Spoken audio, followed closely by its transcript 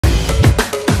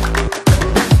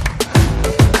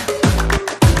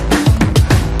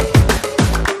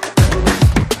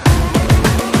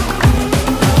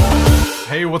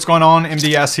what's going on?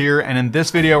 MDS here, and in this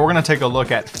video we're going to take a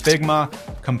look at Figma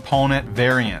component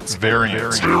variants.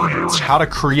 How to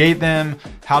create them,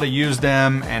 how to use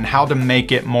them, and how to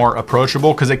make it more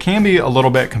approachable, because it can be a little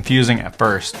bit confusing at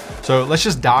first. So let's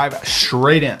just dive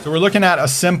straight in. So we're looking at a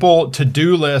simple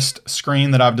to-do list screen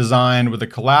that I've designed with a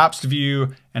collapsed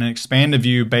view and an expanded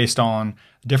view based on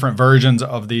different versions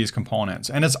of these components.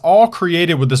 And it's all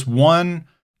created with this one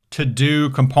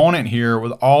to-do component here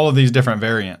with all of these different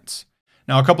variants.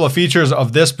 Now, a couple of features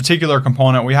of this particular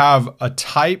component, we have a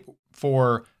type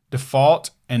for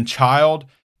default and child,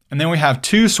 and then we have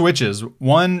two switches,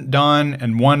 one done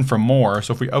and one for more.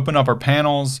 So if we open up our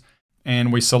panels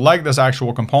and we select this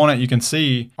actual component, you can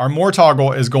see our more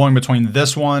toggle is going between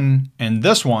this one,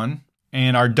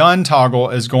 and our done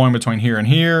toggle is going between here and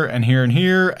here, and here and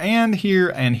here, and here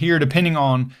and here, depending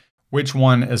on which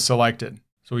one is selected.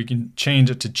 So we can change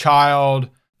it to child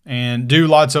and do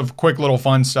lots of quick little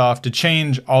fun stuff to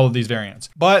change all of these variants.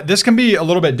 But this can be a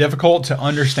little bit difficult to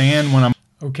understand when I'm...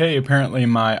 Okay, apparently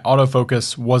my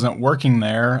autofocus wasn't working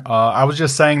there. I was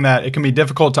just saying that it can be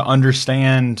difficult to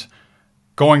understand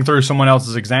going through someone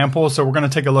else's example. So we're gonna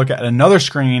take a look at another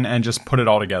screen and just put it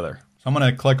all together. So I'm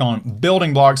gonna click on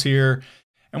building blocks here,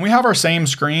 and we have our same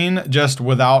screen just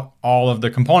without all of the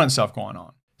component stuff going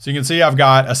on. So you can see I've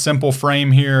got a simple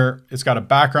frame here. It's got a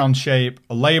background shape,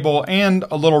 a label, and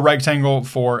a little rectangle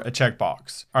for a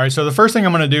checkbox. All right, so the first thing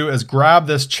I'm gonna do is grab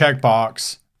this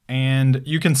checkbox, and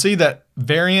you can see that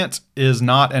variant is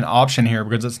not an option here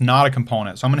because it's not a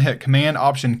component. So I'm gonna hit Command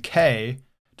Option K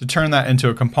to turn that into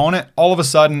a component. All of a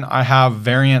sudden, I have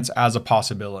variants as a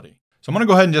possibility. So I'm gonna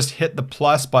go ahead and just hit the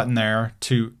plus button there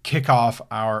to kick off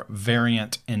our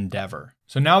variant endeavor.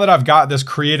 So now that I've got this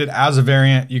created as a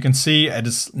variant, you can see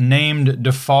it's named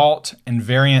default and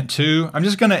variant 2. I'm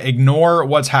just gonna ignore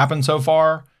what's happened so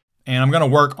far, and I'm gonna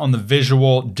work on the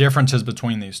visual differences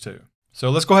between these two. So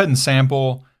let's go ahead and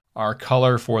sample our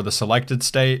color for the selected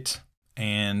state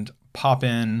and pop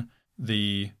in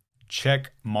the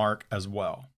check mark as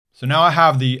well. So now I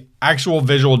have the actual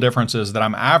visual differences that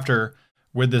I'm after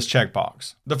with this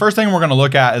checkbox. The first thing we're gonna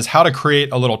look at is how to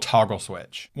create a little toggle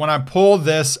switch. When I pull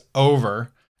this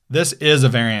over, this is a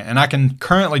variant, and I can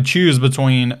currently choose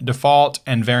between default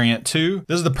and variant 2.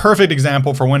 This is the perfect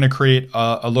example for when to create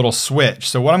a little switch.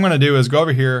 So what I'm gonna do is go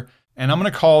over here, and I'm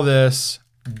gonna call this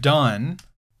done,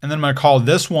 and then I'm gonna call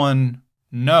this one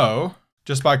no,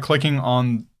 just by clicking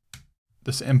on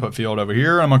this input field over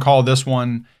here. I'm gonna call this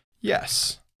one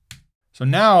yes. So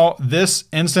now this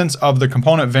instance of the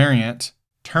component variant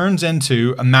turns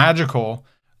into a magical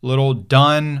little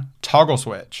done toggle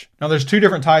switch. Now there's two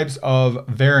different types of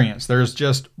variants. There's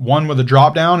just one with a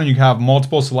drop down and you can have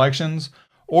multiple selections,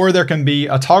 or there can be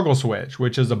a toggle switch,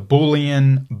 which is a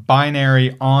Boolean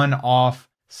binary on off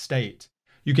state.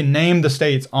 You can name the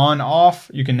states on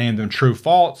off, you can name them true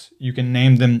false, you can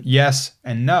name them yes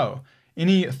and no.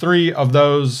 Any three of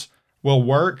those will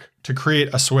work to create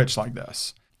a switch like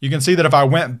this. You can see that if I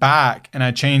went back and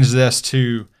I changed this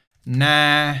to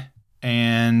nah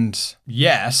and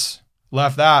yes,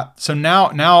 left that. So now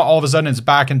all of a sudden it's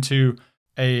back into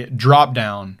a drop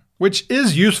down, which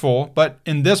is useful, but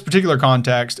in this particular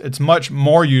context, it's much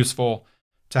more useful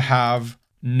to have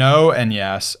no and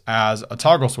yes as a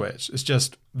toggle switch. It's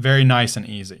just very nice and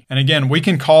easy. And again, we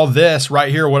can call this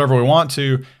right here whatever we want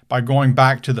to by going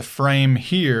back to the frame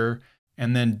here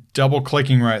and then double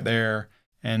clicking right there.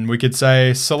 And we could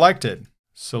say selected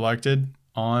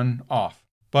on, off.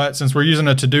 But since we're using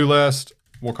a to-do list,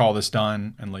 we'll call this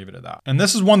done and leave it at that. And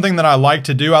this is one thing that I like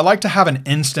to do. I like to have an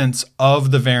instance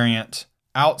of the variant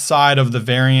outside of the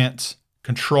variant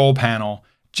control panel,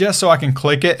 just so I can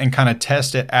click it and kind of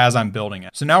test it as I'm building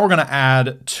it. So now we're gonna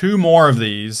add two more of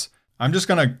these. I'm just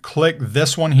gonna click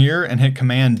this one here and hit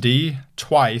Command D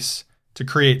twice to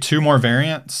create two more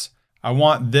variants. I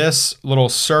want this little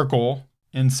circle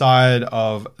inside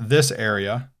of this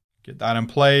area. Get that in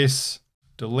place,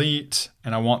 delete,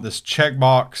 and I want this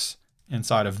checkbox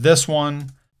inside of this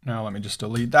one. Now let me just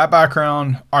delete that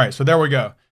background. All right, so there we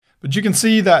go. But you can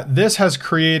see that this has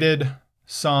created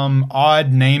some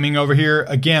odd naming over here.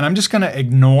 Again, I'm just gonna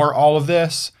ignore all of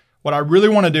this. What I really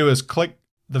wanna do is click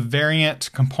the variant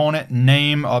component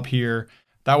name up here.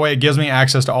 That way it gives me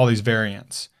access to all these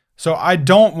variants. So I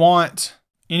don't want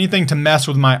anything to mess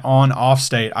with my on-off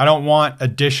state. I don't want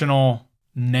additional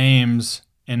names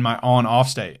in my on-off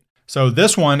state. So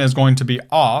this one is going to be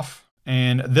off,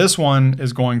 and this one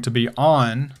is going to be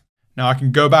on. Now I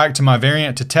can go back to my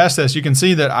variant to test this. You can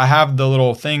see that I have the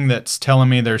little thing that's telling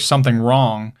me there's something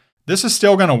wrong. This is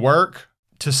still gonna work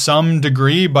to some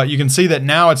degree, but you can see that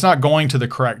now it's not going to the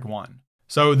correct one.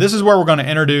 So this is where we're gonna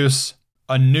introduce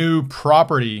a new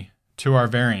property to our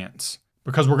variants,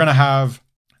 because we're gonna have,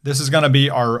 this is gonna be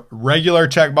our regular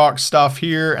checkbox stuff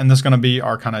here, and this is gonna be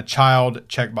our kind of child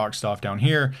checkbox stuff down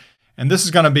here, and this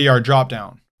is gonna be our drop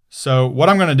down. So what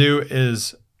I'm gonna do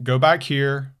is go back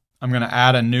here, I'm gonna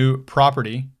add a new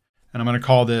property, and I'm gonna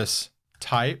call this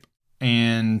type.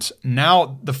 And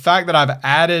now the fact that I've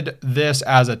added this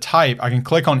as a type, I can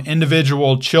click on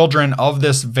individual children of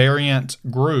this variant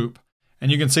group,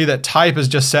 and you can see that type is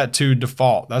just set to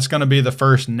default. That's gonna be the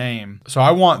first name. So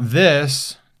I want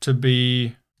this to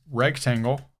be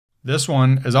rectangle. This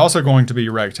one is also going to be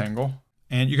rectangle.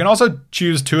 And you can also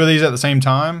choose two of these at the same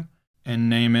time and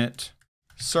name it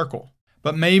circle.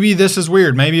 But maybe this is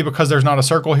weird. Maybe because there's not a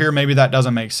circle here, maybe that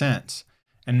doesn't make sense.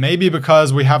 And maybe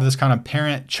because we have this kind of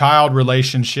parent-child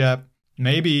relationship,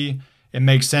 maybe it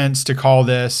makes sense to call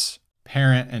this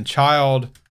parent and child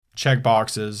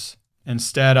checkboxes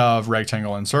instead of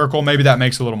rectangle and circle. Maybe that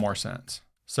makes a little more sense.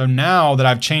 So now that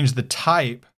I've changed the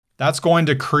type, that's going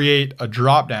to create a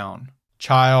drop-down,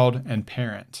 child and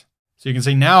parent. So you can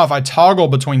see now if I toggle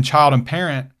between child and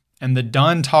parent and the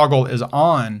done toggle is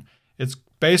on, it's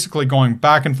basically going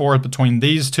back and forth between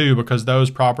these two because those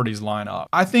properties line up.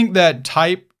 I think that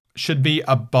type should be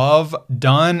above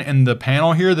done in the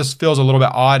panel here. This feels a little bit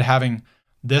odd having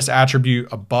this attribute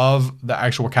above the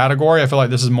actual category. I feel like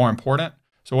this is more important.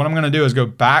 So what I'm gonna do is go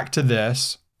back to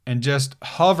this and just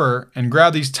hover and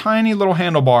grab these tiny little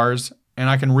handlebars, and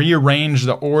I can rearrange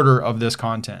the order of this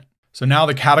content. So now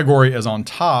the category is on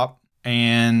top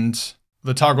and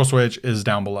the toggle switch is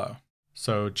down below.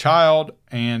 So child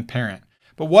and parent.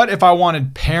 But what if I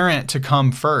wanted parent to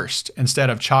come first instead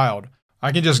of child?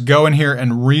 I can just go in here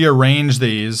and rearrange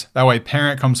these. That way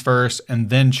parent comes first and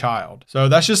then child. So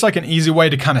that's just like an easy way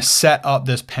to kind of set up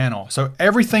this panel. So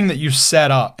everything that you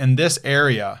set up in this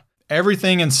area,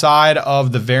 everything inside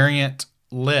of the variant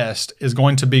list is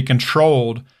going to be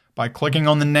controlled by clicking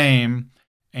on the name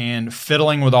and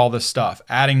fiddling with all this stuff,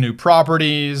 adding new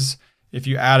properties. If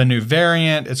you add a new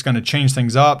variant, it's going to change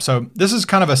things up. So this is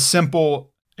kind of a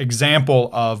simple example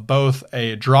of both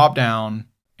a drop down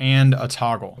and a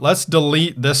toggle. Let's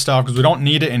delete this stuff because we don't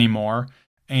need it anymore.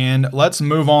 And let's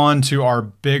move on to our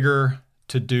bigger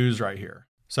to-dos right here.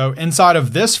 So inside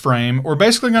of this frame, we're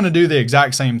basically going to do the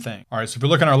exact same thing. All right, so if you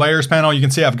look in our layers panel, you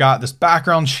can see I've got this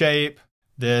background shape,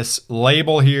 this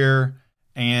label here,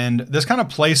 and this kind of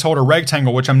placeholder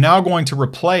rectangle, which I'm now going to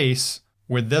replace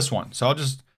with this one. So I'll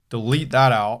just delete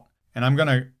that out, and I'm going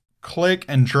to click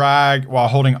and drag while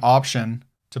holding Option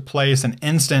to place an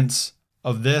instance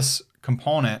of this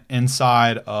component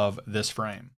inside of this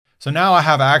frame. So now I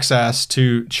have access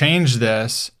to change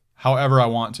this however I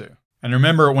want to. And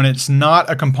remember, when it's not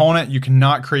a component, you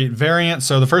cannot create variants.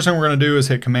 So the first thing we're going to do is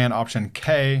hit Command Option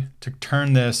K to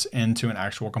turn this into an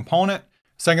actual component.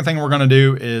 Second thing we're going to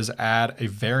do is add a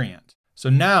variant. So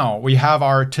now we have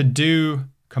our to-do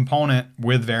component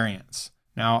with variants.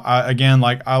 Now, again,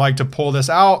 I like to pull this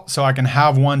out so I can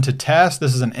have one to test.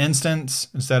 This is an instance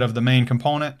instead of the main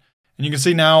component. And you can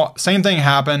see now, same thing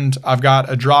happened. I've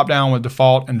got a drop down with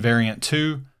default and variant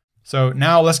 2. So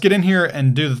now let's get in here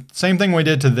and do the same thing we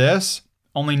did to this.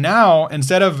 Only now,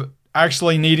 instead of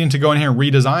actually needing to go in here and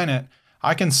redesign it,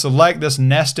 I can select this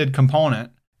nested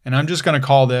component and I'm just going to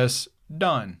call this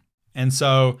done. And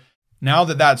so now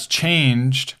that that's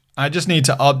changed, I just need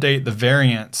to update the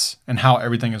variants and how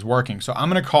everything is working. So I'm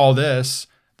going to call this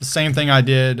the same thing I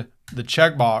did the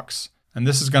checkbox, and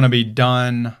this is going to be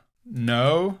done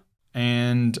no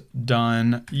and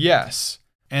done yes.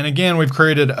 And again, we've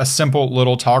created a simple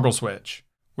little toggle switch,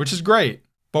 which is great.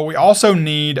 But we also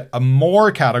need a more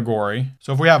category.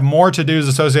 So if we have more to-dos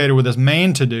associated with this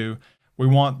main to-do, we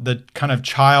want the kind of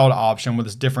child option with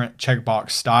this different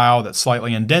checkbox style that's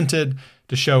slightly indented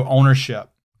to show ownership.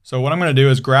 So what I'm going to do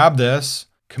is grab this,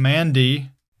 Command D,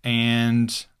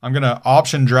 and I'm going to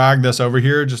Option drag this over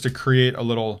here just to create a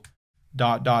little ...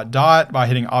 by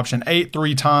hitting Option 8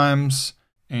 3 times.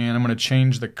 And I'm going to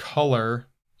change the color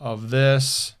of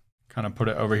this, kind of put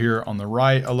it over here on the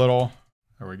right a little.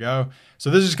 There we go. So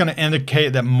this is going to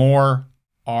indicate that more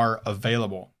are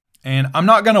available. And I'm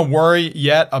not going to worry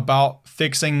yet about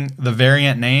fixing the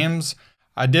variant names.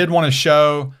 I did want to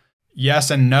show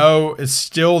yes and no is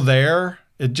still there.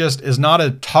 It just is not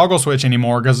a toggle switch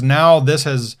anymore because now this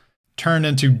has turned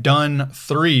into done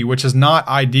 3, which is not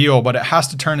ideal, but it has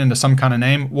to turn into some kind of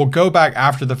name. We'll go back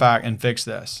after the fact and fix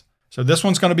this. So this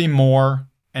one's going to be more.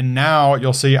 And now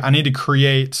you'll see I need to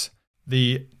create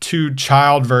the 2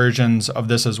 child versions of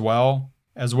this as well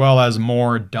as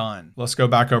more done. Let's go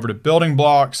back over to building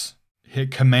blocks, hit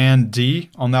Command D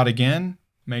on that again,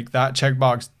 make that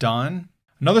checkbox done.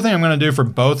 Another thing I'm going to do for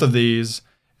both of these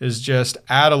is just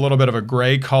add a little bit of a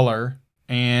gray color,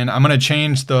 and I'm gonna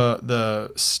change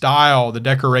the style, the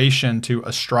decoration to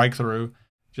a strike through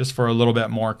just for a little bit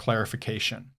more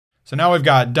clarification. So now we've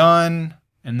got done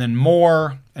and then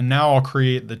more, and now I'll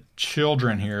create the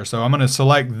children here. So I'm gonna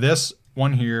select this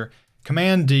one here,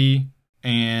 Command D,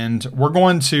 and we're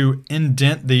going to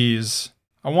indent these.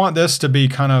 I want this to be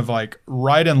kind of like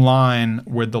right in line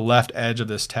with the left edge of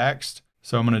this text.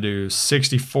 So I'm gonna do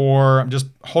 64. I'm just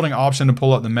holding Option to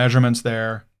pull up the measurements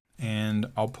there, and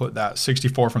I'll put that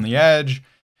 64 from the edge.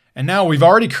 And now we've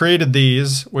already created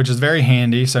these, which is very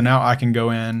handy. So now I can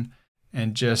go in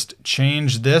and just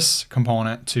change this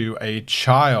component to a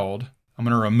child. I'm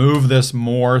gonna remove this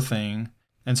more thing.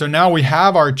 And so now we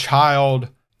have our child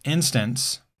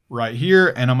instance right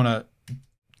here, and I'm gonna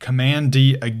Command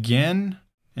D again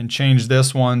and change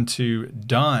this one to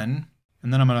done.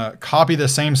 And then I'm gonna copy the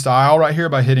same style right here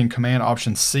by hitting Command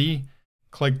Option C,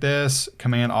 click this,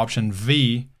 Command Option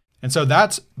V. And so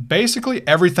that's basically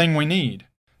everything we need.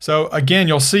 So again,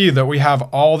 you'll see that we have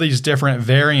all these different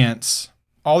variants,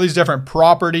 all these different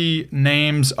property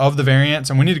names of the variants,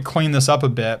 and we need to clean this up a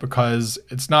bit because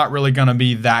it's not really gonna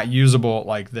be that usable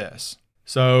like this.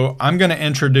 So I'm gonna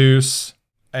introduce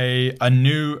a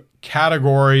new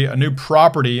category, a new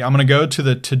property. I'm gonna go to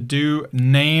the to-do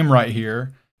name right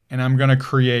here, and I'm gonna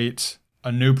create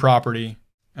a new property,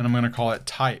 and I'm gonna call it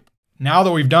type. Now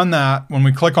that we've done that, when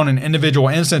we click on an individual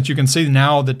instance, you can see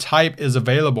now the type is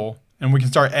available, and we can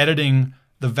start editing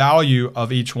the value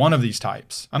of each one of these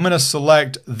types. I'm gonna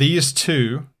select these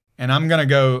two, and I'm gonna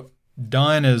go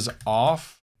done is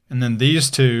off, and then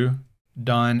these two,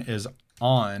 done is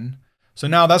on. So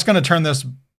now that's gonna turn this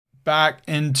back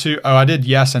into, oh, I did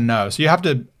yes and no. So you have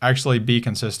to actually be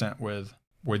consistent with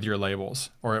your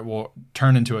labels, or it will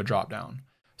turn into a dropdown.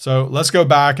 So let's go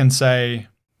back and say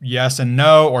yes and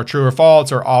no, or true or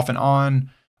false, or off and on.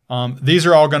 These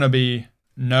are all gonna be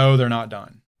no, they're not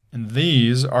done. And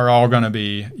these are all gonna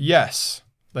be yes,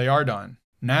 they are done.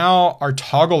 Now our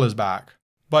toggle is back,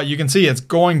 but you can see it's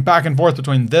going back and forth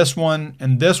between this one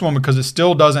and this one because it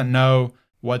still doesn't know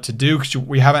what to do because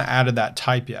we haven't added that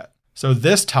type yet. So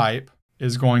this type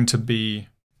is going to be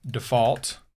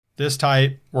default. This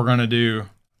type, we're gonna do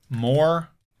more.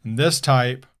 And this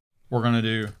type, we're gonna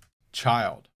do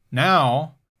child.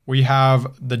 Now we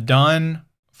have the done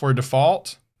for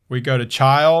default. We go to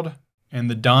child, and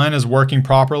the done is working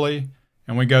properly.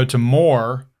 And we go to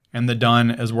more, and the done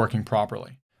is working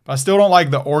properly. But I still don't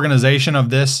like the organization of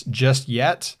this just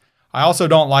yet. I also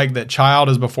don't like that child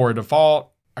is before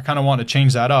default. I kind of want to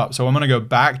change that up. So I'm gonna go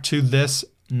back to this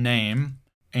name,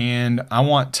 and I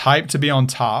want type to be on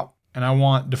top, and I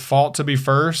want default to be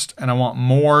first, and I want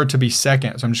more to be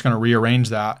second. So I'm just gonna rearrange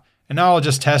that. And now I'll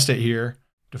just test it here.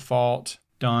 Default,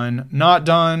 done, not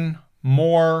done,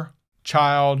 more,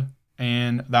 child,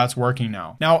 and that's working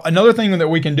now. Now, another thing that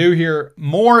we can do here,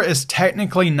 more is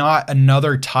technically not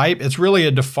another type. It's really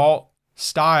a default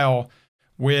style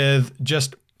with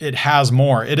just, it has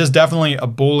more. It is definitely a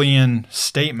Boolean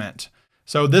statement.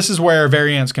 So this is where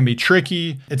variants can be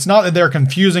tricky. It's not that they're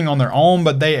confusing on their own,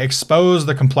 but they expose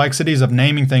the complexities of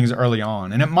naming things early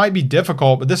on. And it might be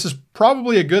difficult, but this is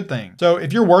probably a good thing. So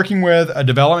if you're working with a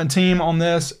development team on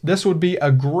this, this would be a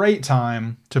great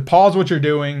time to pause what you're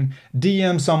doing,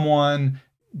 DM someone,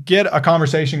 get a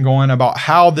conversation going about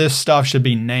how this stuff should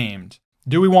be named.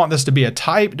 Do we want this to be a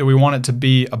type? Do we want it to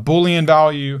be a Boolean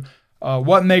value?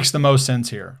 What makes the most sense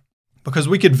here? Because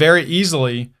we could very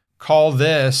easily call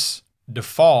this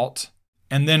default,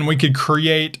 and then we could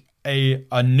create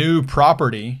a new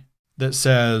property that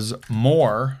says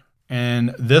more,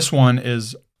 and this one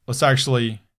is, let's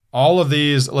actually, all of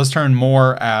these, let's turn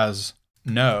more as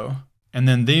no, and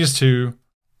then these two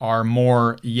are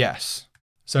more yes.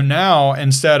 So now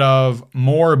instead of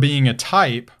more being a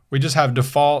type, we just have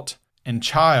default and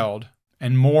child,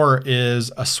 and more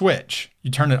is a switch. You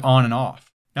turn it on and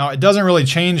off. Now it doesn't really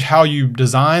change how you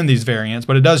design these variants,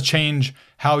 but it does change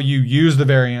how you use the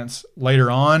variants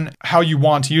later on, how you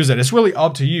want to use it. It's really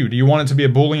up to you. Do you want it to be a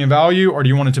Boolean value, or do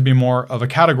you want it to be more of a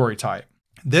category type?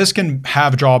 This can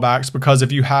have drawbacks because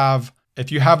if you have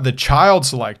the child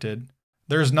selected,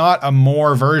 there's not a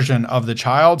more version of the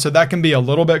child. So that can be a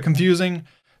little bit confusing.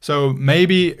 So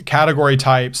maybe category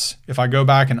types, if I go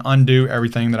back and undo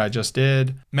everything that I just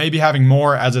did, maybe having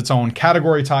more as its own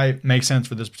category type makes sense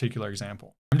for this particular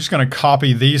example. I'm just gonna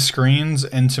copy these screens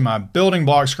into my building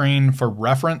block screen for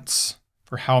reference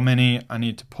for how many I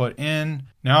need to put in.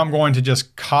 Now I'm going to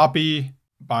just copy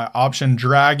by option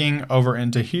dragging over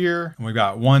into here. And we've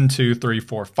got 1, 2, 3,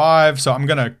 4, 5. So I'm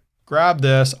gonna grab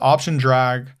this, option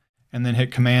drag, and then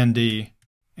hit Command D.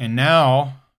 And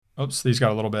now, oops, these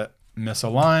got a little bit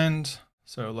misaligned.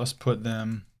 So let's put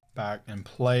them back in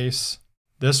place.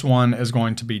 This one is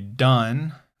going to be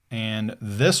done, and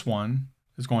this one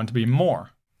is going to be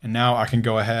more. And now I can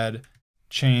go ahead,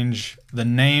 change the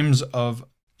names of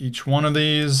each one of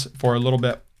these for a little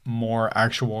bit more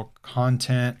actual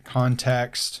content,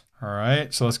 context. All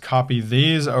right, so let's copy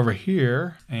these over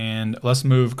here and let's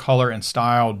move color and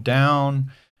style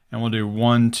down, and we'll do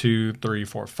 1, 2, 3,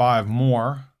 4, 5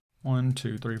 more. 1,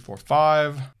 2, 3, 4,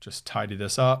 5. Just tidy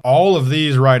this up. All of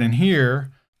these right in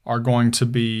here are going to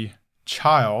be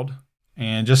child.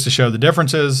 And just to show the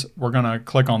differences, we're gonna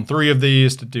click on 3 of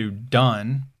these to do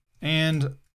done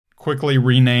and quickly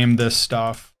rename this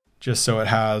stuff just so it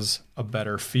has a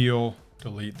better feel.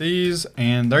 Delete these,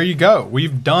 and there you go.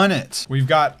 We've done it. We've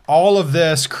got all of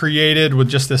this created with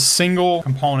just this single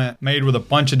component made with a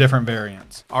bunch of different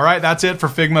variants. All right, that's it for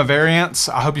Figma variants.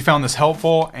 I hope you found this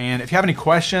helpful, and if you have any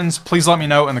questions, please let me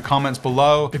know in the comments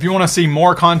below. If you wanna see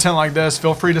more content like this,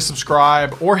 feel free to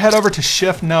subscribe or head over to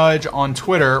Shift Nudge on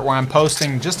Twitter, where I'm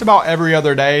posting just about every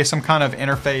other day some kind of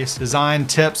interface design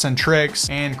tips and tricks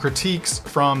and critiques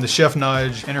from the Shift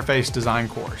Nudge interface design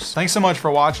course. Thanks so much for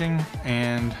watching,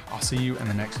 and I'll see you in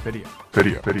the next video.